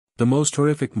The most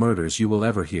horrific murders you will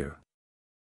ever hear.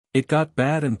 It got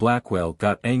bad and Blackwell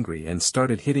got angry and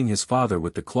started hitting his father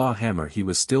with the claw hammer he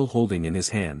was still holding in his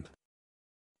hand.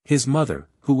 His mother,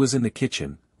 who was in the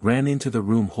kitchen, ran into the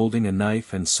room holding a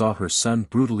knife and saw her son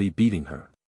brutally beating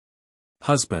her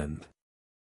husband.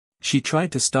 She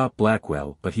tried to stop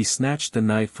Blackwell but he snatched the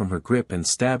knife from her grip and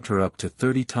stabbed her up to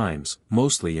 30 times,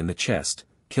 mostly in the chest,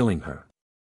 killing her.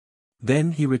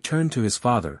 Then he returned to his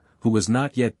father, who was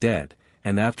not yet dead,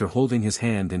 and after holding his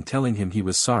hand and telling him he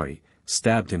was sorry,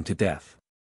 stabbed him to death.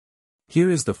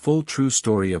 Here is the full true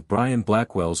story of Brian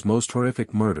Blackwell's most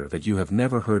horrific murder that you have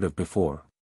never heard of before.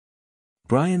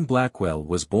 Brian Blackwell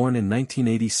was born in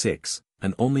 1986,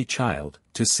 an only child,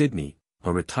 to Sydney,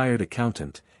 a retired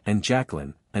accountant, and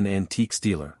Jacqueline, an antiques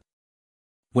dealer.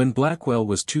 When Blackwell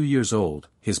was 2 years old,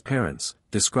 his parents,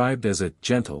 described as a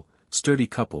gentle, sturdy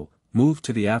couple, moved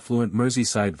to the affluent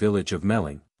Merseyside village of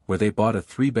Melling, where they bought a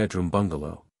 3-bedroom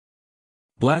bungalow.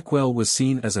 Blackwell was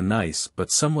seen as a nice but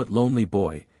somewhat lonely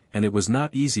boy, and it was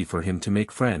not easy for him to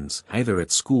make friends either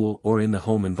at school or in the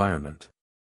home environment.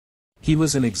 He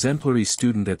was an exemplary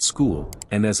student at school,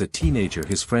 and as a teenager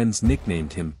his friends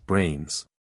nicknamed him Brains.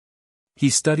 He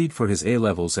studied for his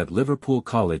A-levels at Liverpool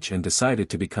College and decided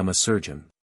to become a surgeon.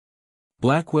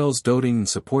 Blackwell's doting and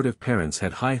supportive parents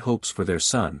had high hopes for their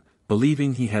son,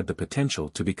 believing he had the potential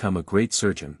to become a great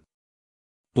surgeon.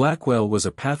 Blackwell was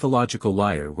a pathological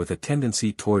liar with a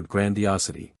tendency toward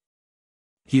grandiosity.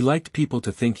 He liked people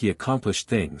to think he accomplished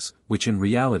things, which in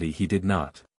reality he did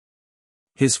not.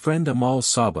 His friend Amal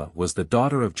Saba was the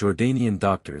daughter of Jordanian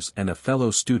doctors and a fellow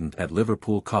student at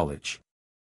Liverpool College.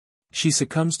 She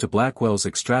succumbs to Blackwell's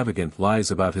extravagant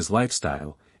lies about his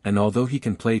lifestyle, and although he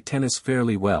can play tennis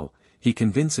fairly well, he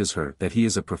convinces her that he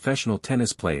is a professional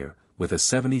tennis player, with a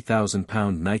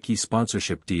 £70,000 Nike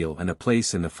sponsorship deal and a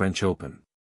place in the French Open.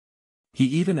 He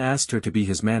even asked her to be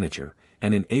his manager,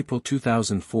 and in April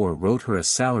 2004 wrote her a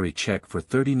salary check for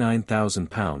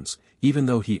 £39,000, even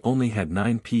though he only had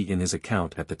 9p in his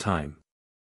account at the time.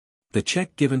 The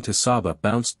check given to Saba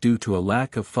bounced due to a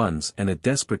lack of funds and a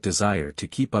desperate desire to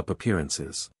keep up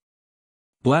appearances.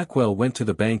 Blackwell went to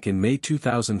the bank in May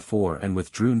 2004 and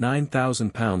withdrew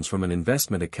 £9,000 from an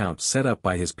investment account set up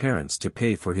by his parents to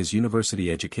pay for his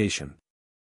university education.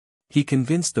 He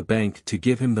convinced the bank to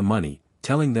give him the money,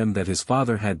 telling them that his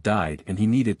father had died and he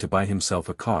needed to buy himself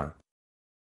a car.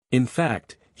 In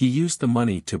fact, he used the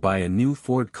money to buy a new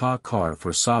Ford Ka car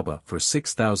for Saba for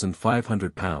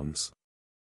 £6,500.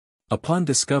 Upon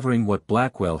discovering what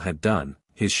Blackwell had done,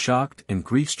 his shocked and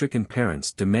grief-stricken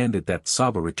parents demanded that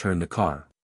Saba return the car.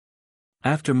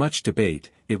 After much debate,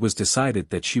 it was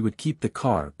decided that she would keep the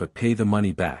car but pay the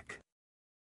money back.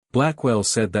 Blackwell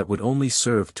said that would only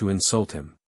serve to insult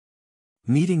him.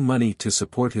 Needing money to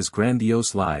support his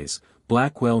grandiose lies,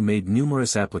 Blackwell made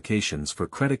numerous applications for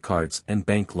credit cards and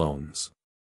bank loans.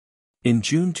 In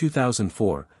June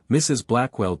 2004, Mrs.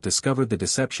 Blackwell discovered the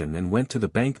deception and went to the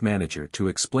bank manager to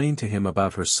explain to him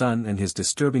about her son and his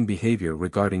disturbing behavior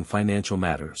regarding financial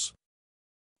matters.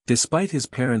 Despite his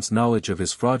parents' knowledge of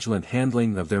his fraudulent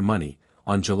handling of their money,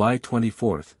 on July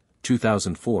 24,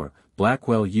 2004,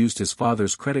 Blackwell used his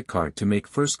father's credit card to make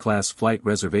first-class flight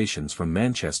reservations from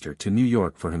Manchester to New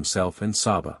York for himself and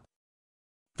Saba.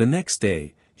 The next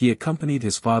day, he accompanied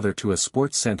his father to a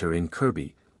sports center in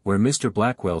Kirby, where Mr.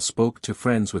 Blackwell spoke to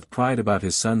friends with pride about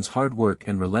his son's hard work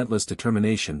and relentless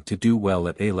determination to do well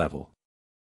at A-level.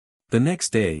 The next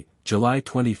day, July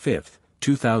 25,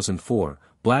 2004,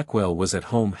 Blackwell was at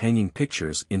home hanging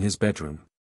pictures in his bedroom.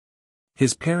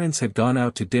 His parents had gone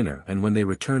out to dinner and when they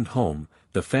returned home,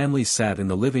 the family sat in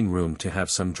the living room to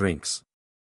have some drinks.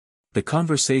 The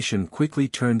conversation quickly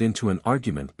turned into an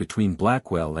argument between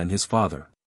Blackwell and his father.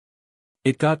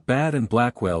 It got bad and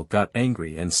Blackwell got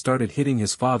angry and started hitting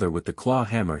his father with the claw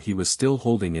hammer he was still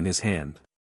holding in his hand.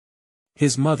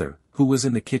 His mother, who was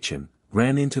in the kitchen,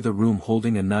 ran into the room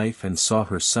holding a knife and saw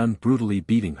her son brutally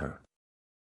beating her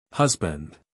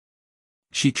husband.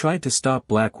 She tried to stop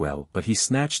Blackwell but he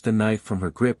snatched the knife from her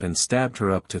grip and stabbed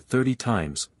her up to 30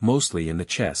 times, mostly in the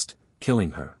chest,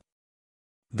 killing her.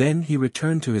 Then he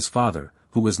returned to his father,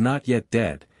 who was not yet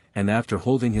dead, and after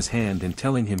holding his hand and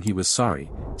telling him he was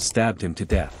sorry, stabbed him to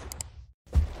death.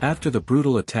 After the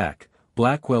brutal attack,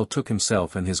 Blackwell took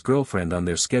himself and his girlfriend on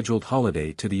their scheduled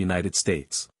holiday to the United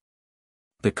States.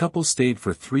 The couple stayed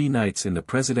for 3 nights in the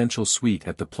presidential suite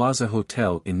at the Plaza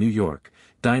Hotel in New York,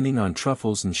 dining on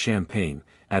truffles and champagne,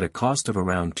 at a cost of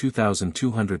around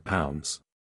 £2,200.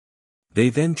 They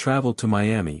then traveled to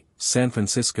Miami, San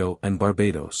Francisco and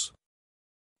Barbados.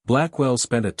 Blackwell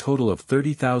spent a total of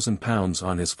 £30,000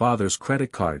 on his father's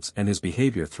credit cards and his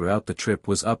behavior throughout the trip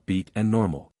was upbeat and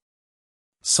normal.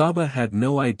 Saba had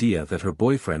no idea that her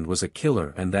boyfriend was a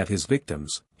killer and that his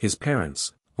victims, his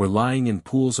parents, were lying in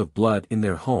pools of blood in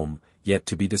their home, yet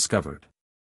to be discovered.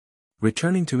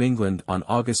 Returning to England on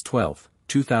August 12,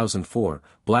 2004,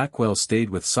 Blackwell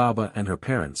stayed with Saba and her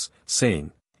parents,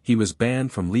 saying, he was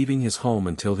banned from leaving his home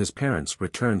until his parents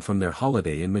returned from their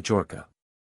holiday in Majorca.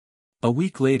 A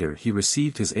week later he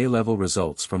received his A-level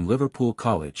results from Liverpool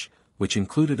College, which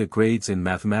included a grades in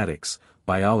mathematics,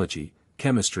 biology,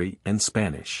 chemistry and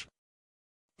Spanish.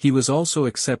 He was also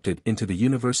accepted into the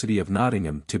University of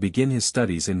Nottingham to begin his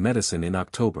studies in medicine in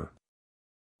October.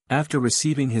 After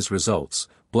receiving his results,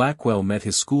 Blackwell met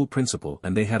his school principal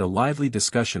and they had a lively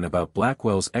discussion about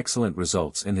Blackwell's excellent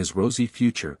results and his rosy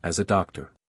future as a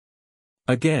doctor.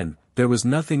 Again, there was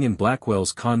nothing in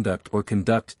Blackwell's conduct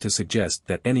to suggest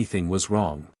that anything was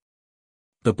wrong.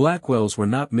 The Blackwells were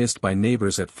not missed by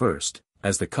neighbors at first,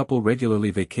 as the couple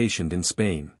regularly vacationed in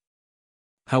Spain.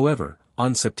 However,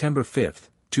 on September 5,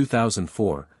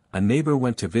 2004, a neighbor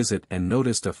went to visit and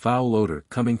noticed a foul odor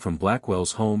coming from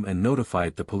Blackwell's home and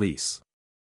notified the police.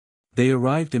 They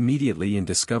arrived immediately and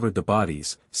discovered the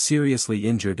bodies, seriously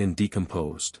injured and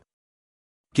decomposed.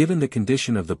 Given the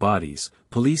condition of the bodies,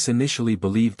 police initially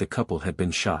believed the couple had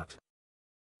been shot.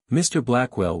 Mr.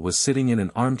 Blackwell was sitting in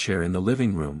an armchair in the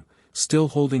living room, still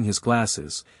holding his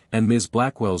glasses, and Ms.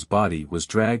 Blackwell's body was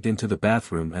dragged into the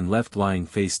bathroom and left lying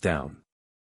face down.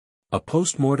 A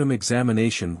post-mortem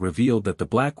examination revealed that the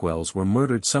Blackwells were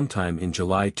murdered sometime in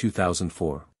July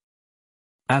 2004.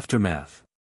 Aftermath.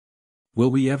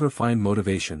 Will we ever find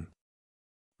motivation?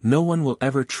 No one will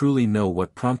ever truly know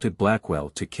what prompted Blackwell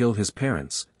to kill his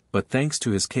parents, but thanks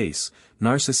to his case,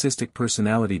 narcissistic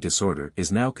personality disorder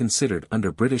is now considered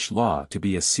under British law to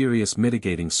be a serious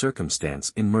mitigating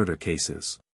circumstance in murder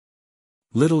cases.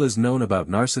 Little is known about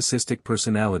narcissistic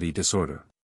personality disorder.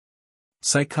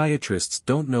 Psychiatrists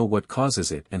don't know what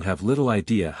causes it and have little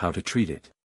idea how to treat it.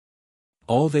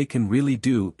 All they can really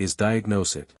do is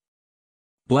diagnose it.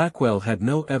 Blackwell had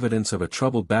no evidence of a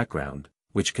troubled background,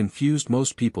 which confused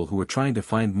most people who were trying to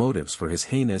find motives for his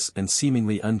heinous and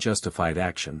seemingly unjustified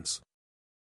actions.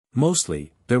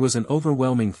 Mostly, there was an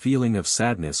overwhelming feeling of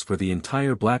sadness for the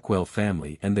entire Blackwell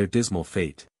family and their dismal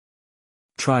fate.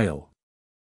 Trial.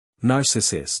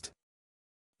 Narcissist.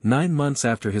 9 months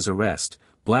after his arrest,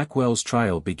 Blackwell's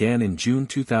trial began in June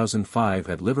 2005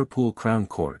 at Liverpool Crown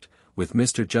Court, with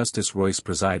Mr. Justice Royce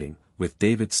presiding, with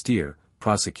David Steer,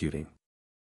 prosecuting.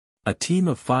 A team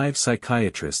of 5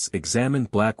 psychiatrists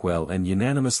examined Blackwell and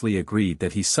unanimously agreed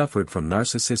that he suffered from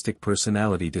narcissistic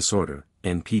personality disorder,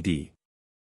 NPD.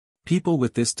 People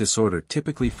with this disorder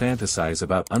typically fantasize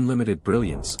about unlimited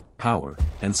brilliance, power,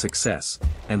 and success,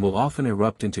 and will often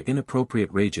erupt into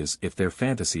inappropriate rages if their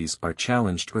fantasies are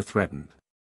challenged or threatened.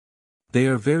 They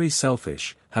are very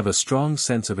selfish, have a strong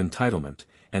sense of entitlement,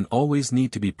 and always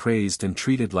need to be praised and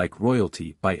treated like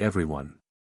royalty by everyone.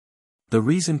 The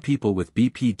reason people with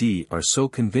BPD are so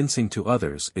convincing to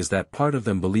others is that part of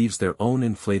them believes their own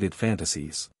inflated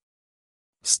fantasies.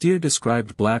 Steer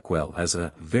described Blackwell as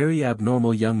a very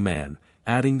abnormal young man,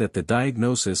 adding that the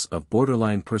diagnosis of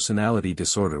borderline personality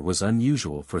disorder was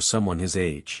unusual for someone his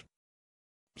age.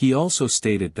 He also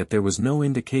stated that there was no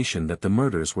indication that the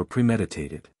murders were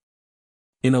premeditated.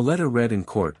 In a letter read in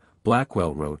court,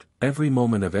 Blackwell wrote, "Every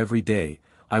moment of every day,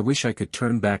 I wish I could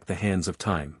turn back the hands of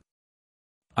time.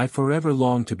 I forever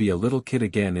long to be a little kid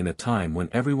again in a time when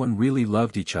everyone really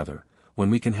loved each other,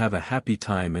 when we can have a happy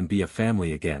time and be a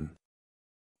family again.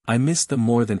 I miss them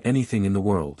more than anything in the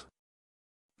world.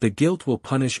 The guilt will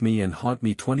punish me and haunt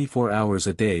me 24 hours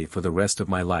a day for the rest of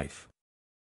my life."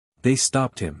 They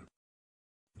stopped him.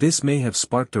 This may have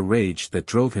sparked a rage that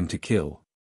drove him to kill.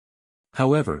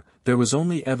 However, there was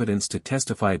only evidence to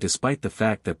testify despite the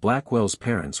fact that Blackwell's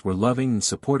parents were loving and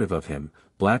supportive of him.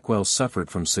 Blackwell suffered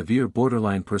from severe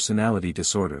borderline personality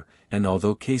disorder, and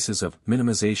although cases of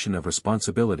minimization of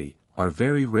responsibility are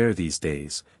very rare these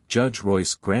days, Judge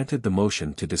Royce granted the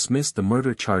motion to dismiss the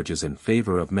murder charges in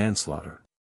favor of manslaughter.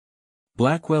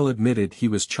 Blackwell admitted he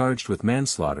was charged with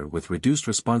manslaughter with reduced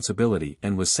responsibility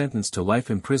and was sentenced to life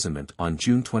imprisonment on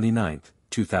June 29,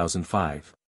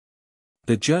 2005.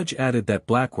 The judge added that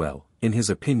Blackwell, in his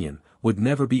opinion, would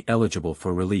never be eligible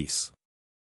for release.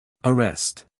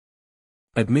 Arrest.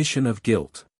 Admission of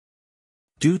guilt.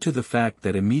 Due to the fact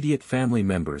that immediate family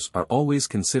members are always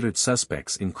considered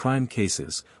suspects in crime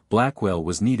cases, Blackwell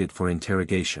was needed for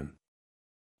interrogation.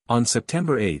 On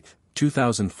September 8,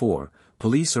 2004,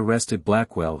 police arrested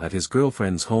Blackwell at his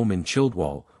girlfriend's home in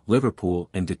Childwall, Liverpool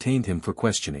and detained him for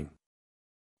questioning.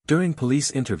 During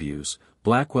police interviews,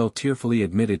 Blackwell tearfully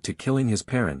admitted to killing his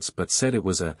parents but said it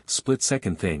was a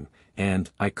split-second thing,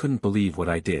 and "I couldn't believe what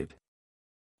I did.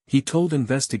 He told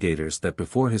investigators that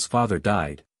before his father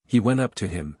died, he went up to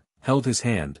him, held his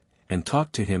hand, and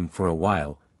talked to him for a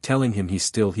while, telling him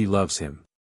he loves him.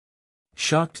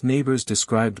 Shocked neighbors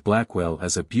described Blackwell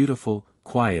as a beautiful,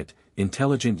 quiet,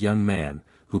 intelligent young man,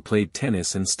 who played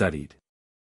tennis and studied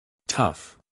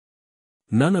tough.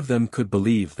 None of them could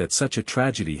believe that such a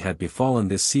tragedy had befallen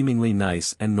this seemingly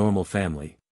nice and normal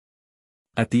family.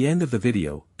 At the end of the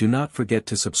video, do not forget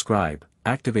to subscribe,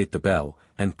 activate the bell,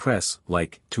 and press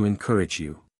like to encourage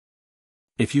you.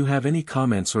 If you have any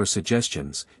comments or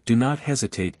suggestions, do not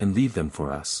hesitate and leave them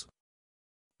for us.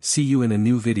 See you in a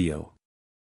new video.